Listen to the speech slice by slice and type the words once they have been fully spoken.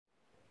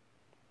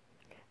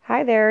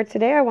Hi there.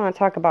 Today I want to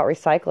talk about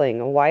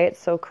recycling, why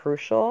it's so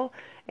crucial,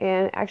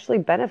 and actually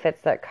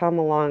benefits that come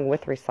along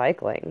with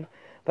recycling.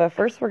 But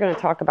first, we're going to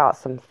talk about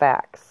some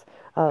facts.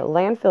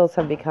 Landfills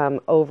have become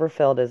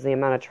overfilled as the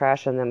amount of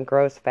trash in them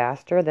grows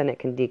faster than it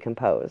can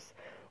decompose.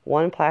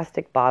 One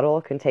plastic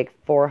bottle can take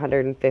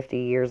 450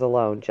 years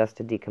alone just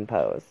to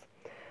decompose.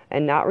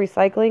 And not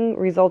recycling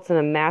results in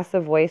a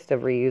massive waste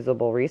of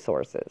reusable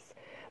resources.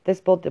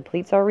 This both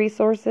depletes our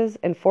resources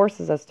and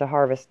forces us to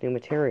harvest new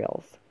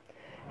materials.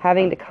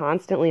 Having to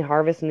constantly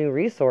harvest new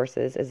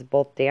resources is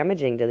both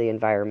damaging to the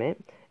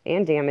environment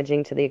and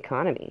damaging to the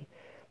economy.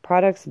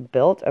 Products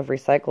built of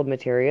recycled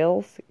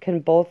materials can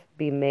both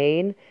be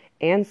made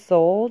and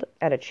sold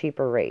at a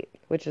cheaper rate,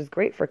 which is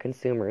great for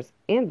consumers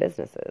and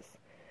businesses.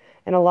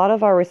 And a lot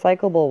of our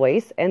recyclable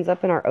waste ends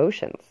up in our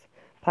oceans.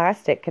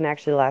 Plastic can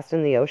actually last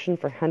in the ocean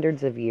for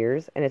hundreds of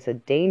years, and it's a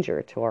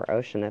danger to our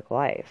oceanic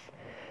life.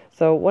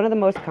 So, one of the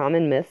most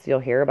common myths you'll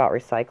hear about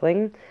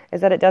recycling is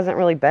that it doesn't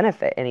really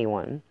benefit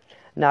anyone.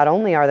 Not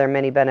only are there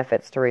many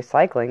benefits to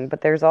recycling,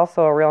 but there's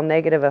also a real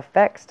negative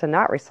effects to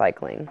not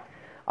recycling.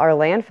 Our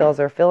landfills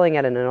are filling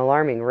at an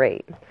alarming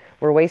rate.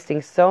 We're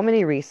wasting so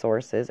many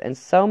resources, and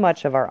so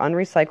much of our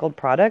unrecycled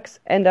products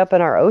end up in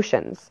our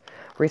oceans.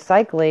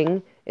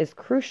 Recycling is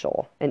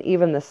crucial, and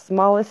even the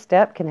smallest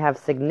step can have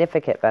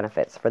significant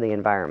benefits for the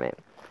environment.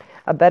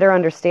 A better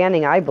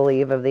understanding, I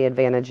believe, of the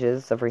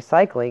advantages of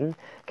recycling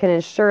can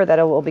ensure that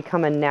it will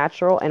become a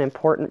natural and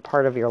important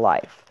part of your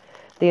life.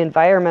 The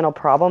environmental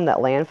problem that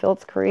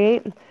landfills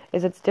create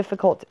is its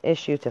difficult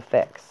issue to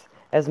fix.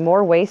 As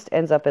more waste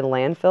ends up in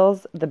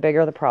landfills, the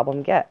bigger the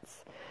problem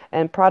gets.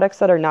 And products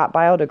that are not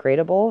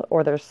biodegradable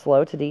or they're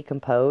slow to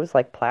decompose,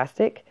 like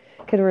plastic,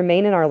 can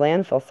remain in our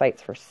landfill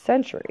sites for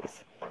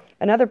centuries.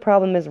 Another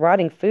problem is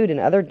rotting food and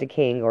other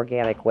decaying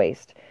organic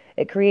waste.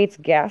 It creates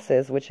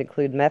gases which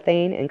include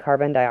methane and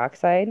carbon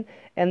dioxide,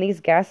 and these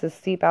gases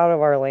seep out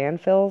of our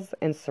landfills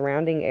and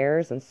surrounding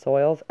airs and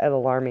soils at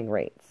alarming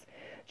rates.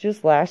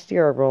 Just last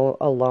year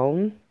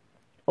alone,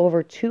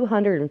 over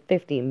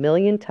 250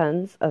 million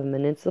tons of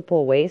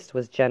municipal waste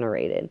was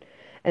generated,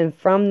 and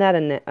from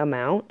that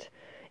amount,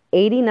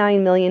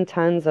 89 million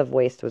tons of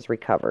waste was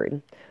recovered,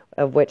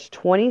 of which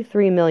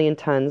 23 million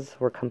tons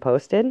were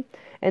composted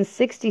and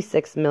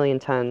 66 million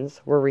tons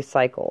were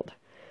recycled.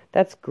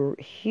 That's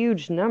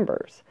huge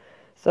numbers.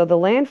 So the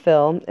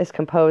landfill is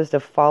composed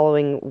of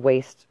following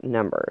waste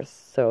numbers.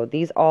 So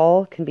these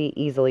all can be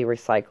easily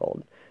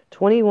recycled.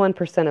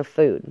 21% of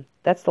food.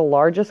 That's the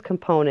largest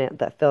component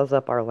that fills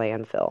up our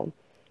landfill.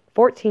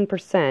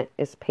 14%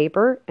 is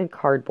paper and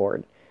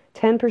cardboard.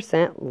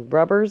 10%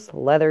 rubbers,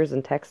 leathers,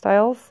 and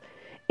textiles.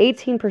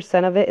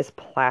 18% of it is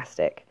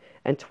plastic,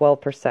 and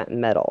 12%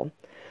 metal.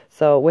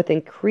 So with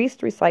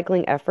increased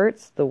recycling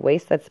efforts, the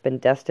waste that's been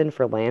destined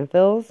for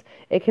landfills,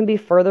 it can be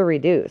further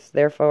reduced,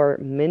 therefore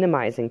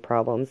minimizing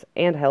problems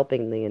and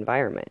helping the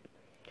environment.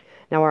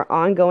 Now, our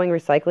ongoing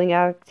recycling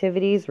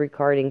activities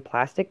regarding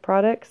plastic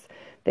products,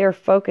 they are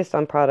focused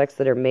on products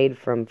that are made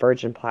from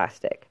virgin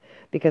plastic.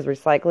 Because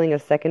recycling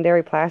of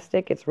secondary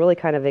plastic, it's really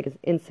kind of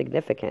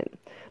insignificant.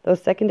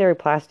 Those secondary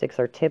plastics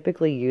are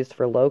typically used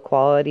for low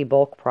quality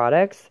bulk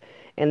products,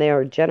 and they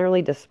are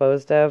generally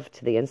disposed of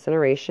to the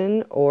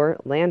incineration or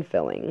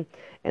landfilling.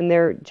 And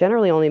they're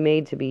generally only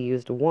made to be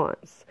used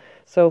once.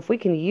 So if we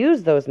can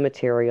use those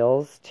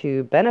materials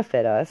to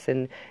benefit us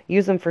and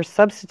use them for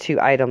substitute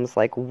items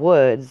like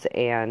woods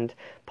and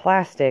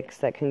plastics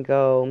that can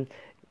go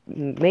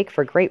make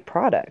for great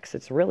products,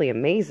 it's really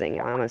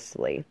amazing,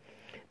 honestly.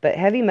 But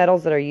heavy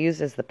metals that are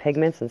used as the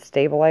pigments and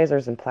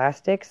stabilizers in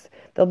plastics,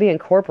 they'll be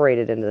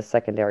incorporated into the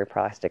secondary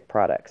plastic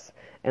products.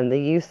 And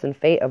the use and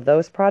fate of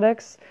those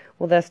products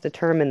will thus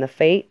determine the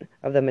fate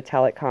of the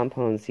metallic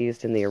compounds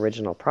used in the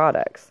original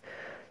products.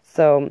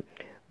 So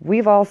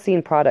we've all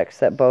seen products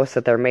that boast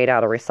that they're made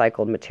out of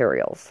recycled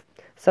materials.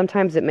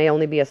 Sometimes it may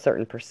only be a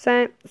certain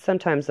percent.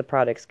 Sometimes the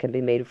products can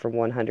be made from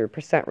 100%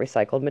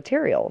 recycled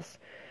materials.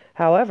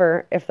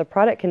 However, if the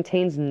product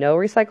contains no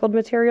recycled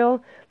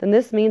material, then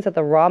this means that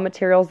the raw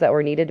materials that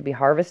were needed to be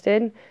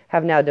harvested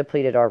have now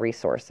depleted our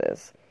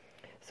resources.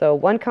 So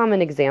one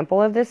common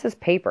example of this is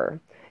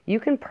paper. You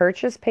can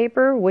purchase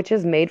paper which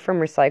is made from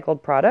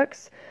recycled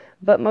products,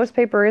 but most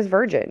paper is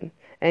virgin,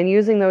 and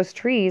using those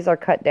trees are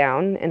cut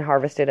down and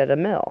harvested at a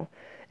mill.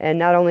 And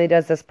not only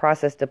does this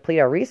process deplete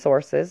our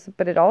resources,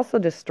 but it also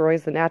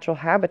destroys the natural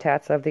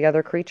habitats of the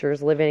other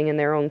creatures living in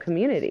their own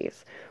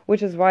communities,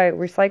 which is why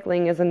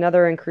recycling is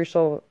another and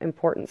crucial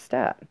important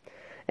step.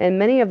 And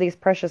many of these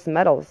precious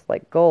metals,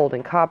 like gold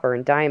and copper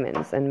and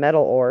diamonds and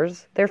metal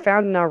ores, they're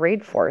found in our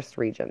rainforest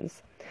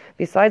regions.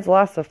 Besides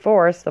loss of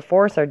forests, the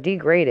forests are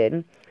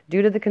degraded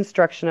due to the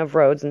construction of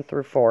roads and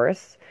through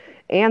forests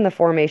and the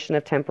formation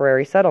of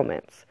temporary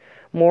settlements.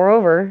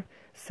 Moreover,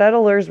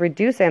 settlers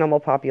reduce animal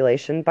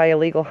population by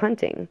illegal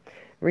hunting.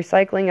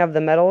 Recycling of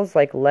the metals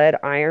like lead,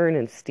 iron,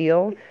 and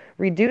steel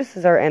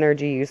reduces our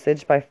energy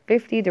usage by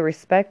 50 to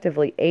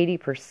respectively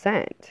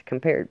 80%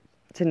 compared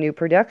to new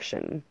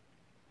production.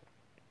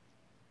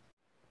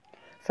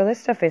 So this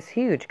stuff is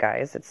huge,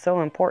 guys. It's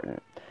so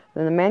important.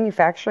 Then the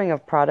manufacturing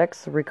of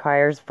products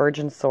requires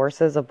virgin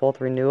sources of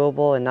both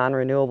renewable and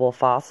non-renewable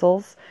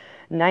fossils.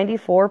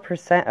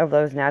 94% of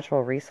those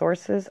natural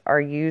resources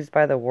are used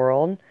by the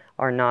world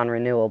are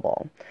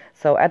non-renewable.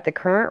 So at the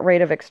current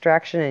rate of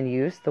extraction and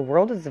use, the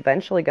world is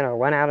eventually going to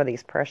run out of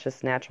these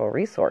precious natural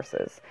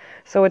resources.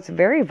 So it's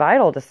very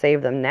vital to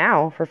save them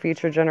now for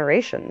future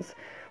generations.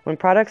 When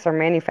products are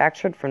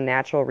manufactured from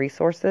natural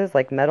resources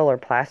like metal or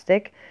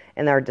plastic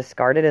and are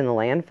discarded in the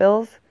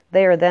landfills,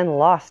 they are then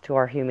lost to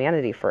our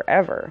humanity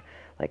forever.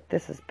 Like,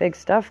 this is big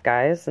stuff,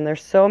 guys, and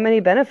there's so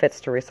many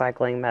benefits to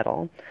recycling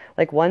metal.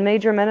 Like, one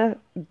major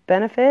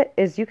benefit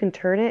is you can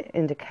turn it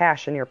into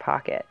cash in your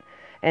pocket.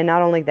 And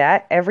not only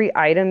that, every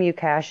item you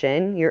cash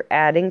in, you're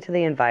adding to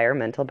the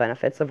environmental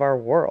benefits of our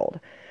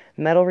world.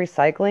 Metal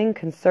recycling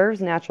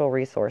conserves natural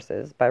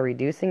resources by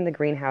reducing the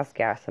greenhouse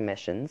gas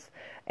emissions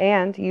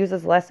and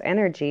uses less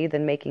energy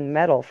than making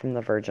metal from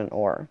the virgin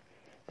ore.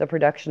 The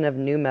production of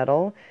new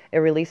metal, it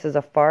releases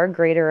a far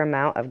greater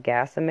amount of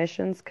gas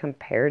emissions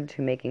compared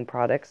to making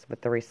products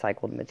with the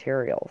recycled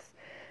materials.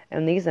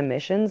 And these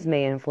emissions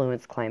may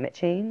influence climate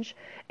change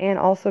and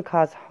also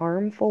cause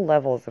harmful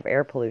levels of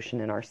air pollution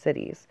in our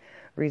cities,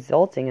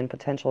 resulting in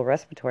potential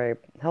respiratory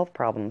health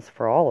problems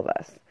for all of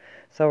us.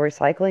 So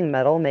recycling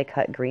metal may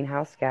cut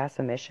greenhouse gas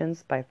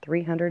emissions by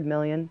 300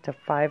 million to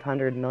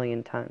 500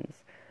 million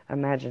tons.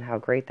 Imagine how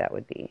great that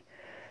would be.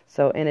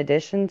 So in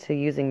addition to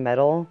using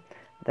metal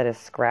that is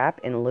scrap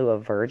in lieu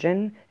of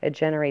virgin, it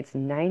generates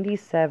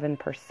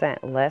 97%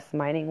 less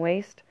mining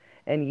waste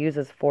and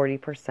uses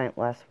 40%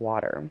 less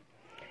water.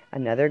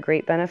 Another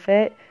great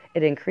benefit,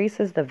 it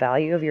increases the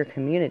value of your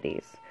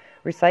communities.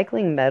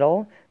 Recycling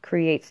metal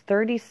creates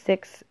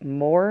 36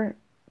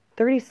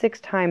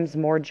 times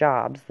more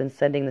jobs than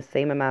sending the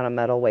same amount of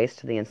metal waste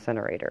to the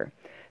incinerator.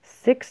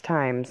 6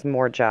 times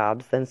more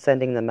jobs than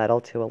sending the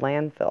metal to a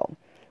landfill.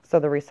 So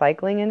the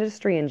recycling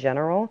industry in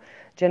general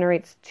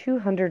generates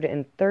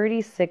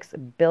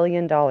 $236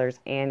 billion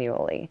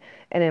annually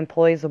and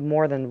employs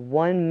more than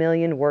 1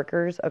 million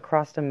workers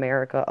across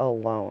America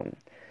alone.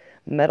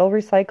 Metal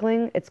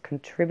recycling, it's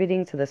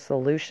contributing to the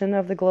solution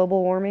of the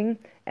global warming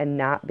and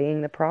not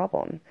being the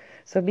problem.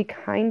 So be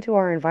kind to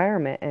our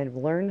environment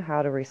and learn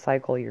how to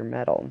recycle your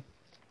metal.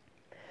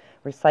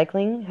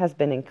 Recycling has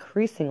been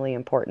increasingly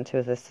important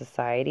to the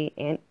society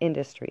and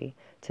industry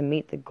to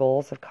meet the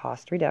goals of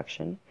cost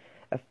reduction,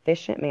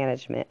 efficient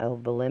management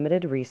of the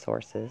limited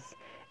resources,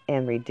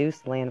 and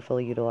reduced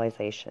landfill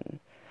utilization.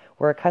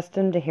 We're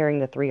accustomed to hearing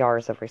the 3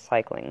 R's of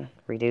recycling: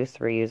 reduce,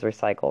 reuse,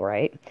 recycle,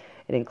 right?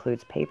 It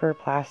includes paper,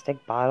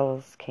 plastic,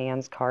 bottles,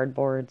 cans,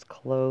 cardboards,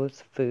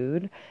 clothes,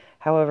 food.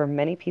 However,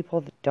 many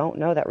people don't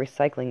know that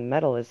recycling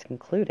metal is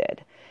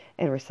included.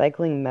 And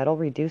recycling metal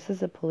reduces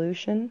the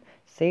pollution,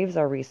 saves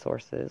our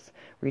resources,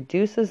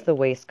 reduces the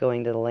waste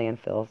going to the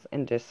landfills,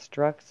 and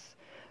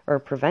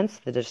prevents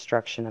the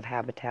destruction of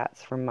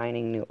habitats from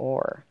mining new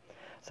ore.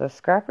 So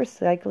scrap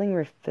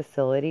recycling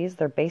facilities,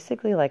 they're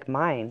basically like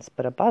mines,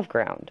 but above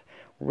ground,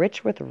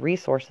 rich with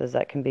resources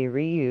that can be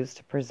reused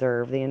to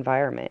preserve the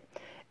environment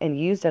and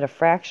used at a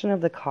fraction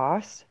of the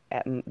cost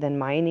than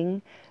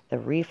mining the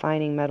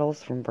refining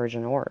metals from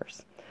virgin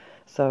ores.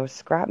 So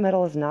scrap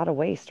metal is not a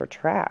waste or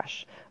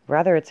trash.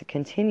 Rather, it's a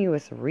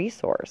continuous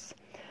resource.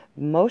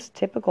 Most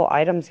typical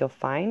items you'll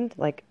find,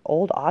 like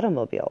old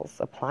automobiles,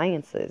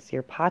 appliances,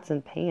 your pots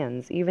and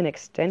pans, even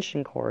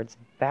extension cords,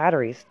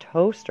 batteries,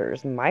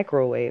 toasters,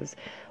 microwaves.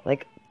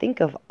 Like, think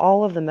of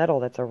all of the metal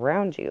that's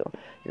around you,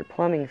 your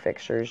plumbing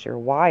fixtures, your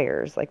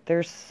wires. Like,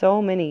 there's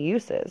so many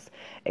uses.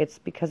 It's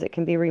because it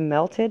can be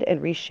remelted and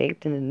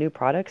reshaped into new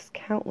products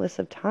countless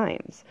of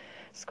times.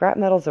 Scrap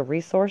metal is a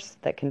resource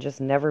that can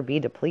just never be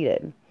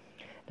depleted.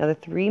 Now, the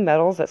 3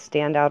 metals that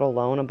stand out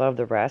alone above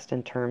the rest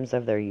in terms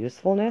of their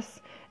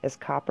usefulness is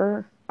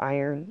copper,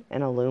 iron,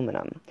 and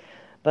aluminum.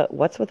 But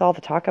what's with all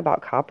the talk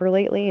about copper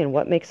lately, and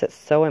what makes it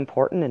so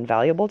important and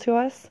valuable to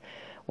us?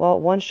 Well,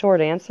 one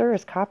short answer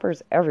is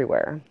copper's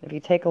everywhere. If you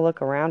take a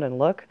look around and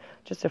look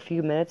just a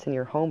few minutes in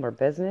your home or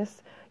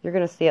business, you're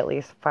going to see at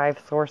least 5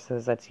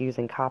 sources that's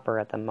using copper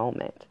at the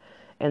moment.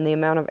 And the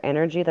amount of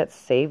energy that's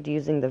saved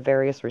using the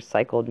various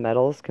recycled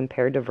metals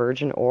compared to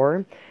virgin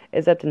ore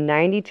is up to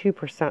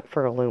 92%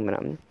 for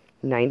aluminum,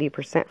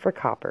 90% for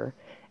copper,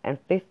 and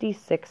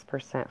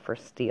 56% for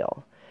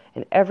steel.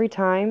 And every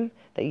time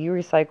that you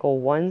recycle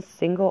one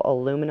single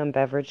aluminum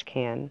beverage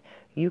can,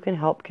 you can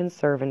help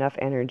conserve enough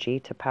energy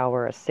to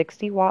power a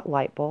 60-watt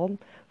light bulb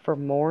for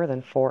more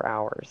than 4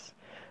 hours.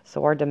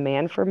 So our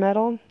demand for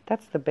metal,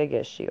 that's the big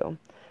issue.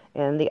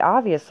 And the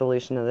obvious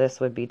solution to this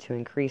would be to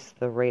increase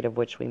the rate of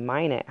which we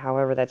mine it.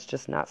 However, that's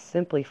just not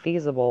simply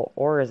feasible,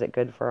 or is it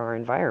good for our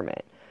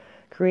environment.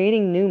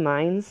 Creating new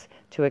mines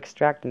to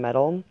extract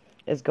metal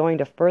is going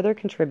to further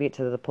contribute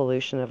to the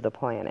pollution of the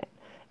planet,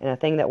 and a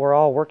thing that we're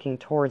all working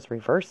towards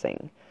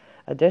reversing.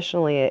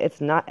 Additionally, it's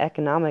not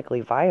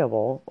economically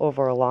viable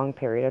over a long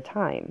period of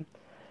time.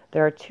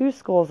 There are 2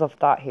 schools of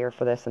thought here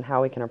for this and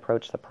how we can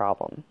approach the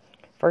problem.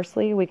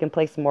 Firstly, we can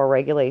place more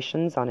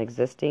regulations on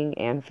existing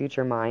and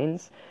future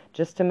mines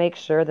just to make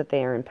sure that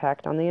their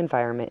impact on the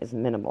environment is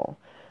minimal.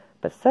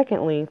 But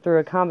secondly, through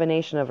a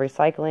combination of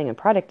recycling and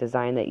product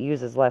design that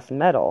uses less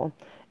metal,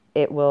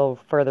 it will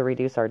further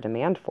reduce our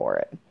demand for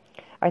it.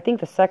 I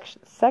think the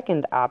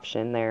second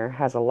option there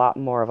has a lot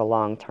more of a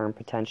long-term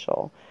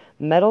potential.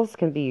 Metals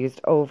can be used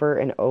over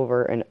and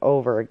over and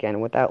over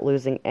again without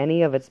losing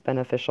any of its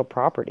beneficial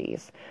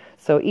properties.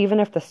 So even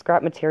if the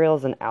scrap material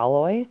is an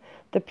alloy,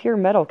 the pure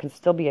metal can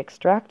still be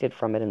extracted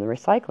from it in the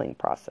recycling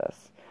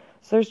process.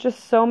 So there's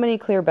just so many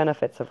clear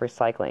benefits of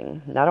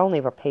recycling, not only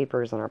of our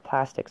papers and our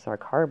plastics and our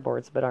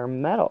cardboards, but our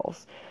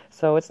metals.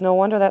 So it's no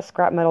wonder that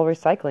scrap metal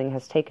recycling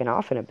has taken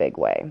off in a big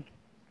way.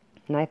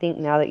 And I think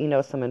now that you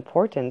know some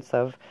importance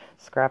of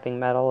scrapping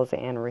metals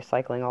and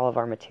recycling all of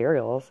our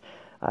materials,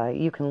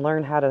 you can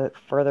learn how to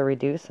further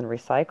reduce and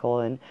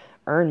recycle and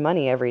earn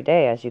money every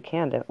day as you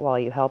can while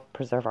you help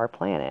preserve our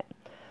planet.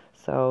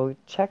 So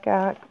check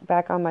out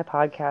back on my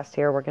podcast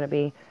here. We're going to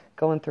be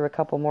going through a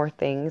couple more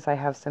things. I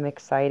have some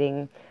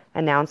exciting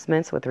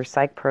announcements with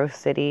Recyc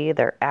City,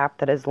 their app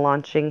that is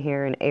launching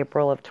here in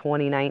April of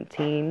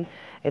 2019.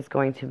 It's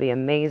going to be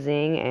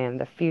amazing, and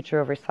the future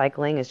of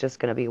recycling is just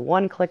going to be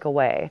one click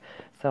away.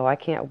 So I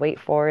can't wait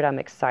for it. I'm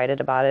excited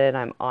about it, and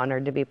I'm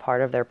honored to be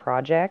part of their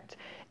project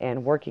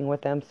and working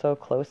with them so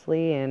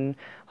closely and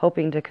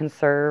hoping to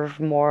conserve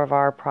more of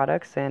our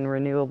products and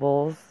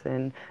renewables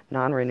and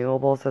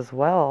non-renewables as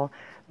well.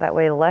 That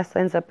way less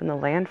ends up in the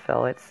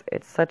landfill.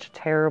 It's such a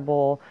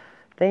terrible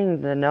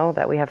thing to know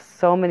that we have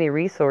so many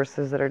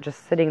resources that are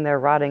just sitting there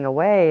rotting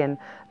away, and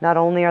not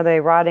only are they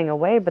rotting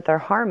away, but they're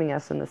harming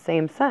us in the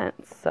same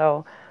sense.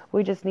 So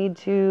we just need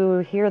to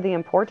hear the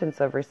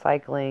importance of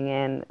recycling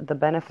and the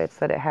benefits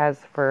that it has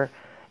for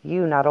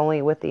you, not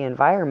only with the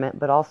environment,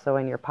 but also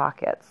in your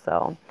pockets.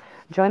 So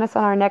join us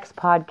on our next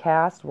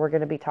podcast. We're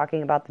going to be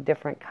talking about the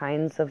different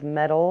kinds of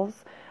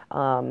metals,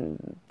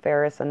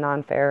 ferrous and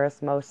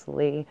non-ferrous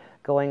mostly,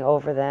 going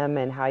over them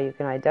and how you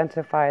can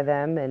identify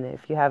them. And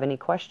if you have any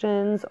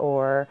questions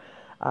or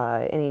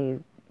any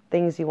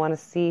things you want to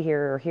see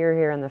here or hear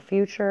here in the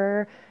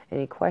future,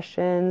 any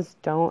questions,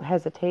 don't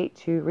hesitate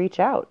to reach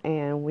out,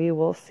 and we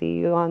will see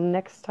you on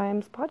next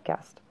time's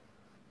podcast.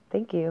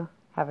 Thank you.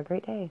 Have a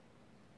great day.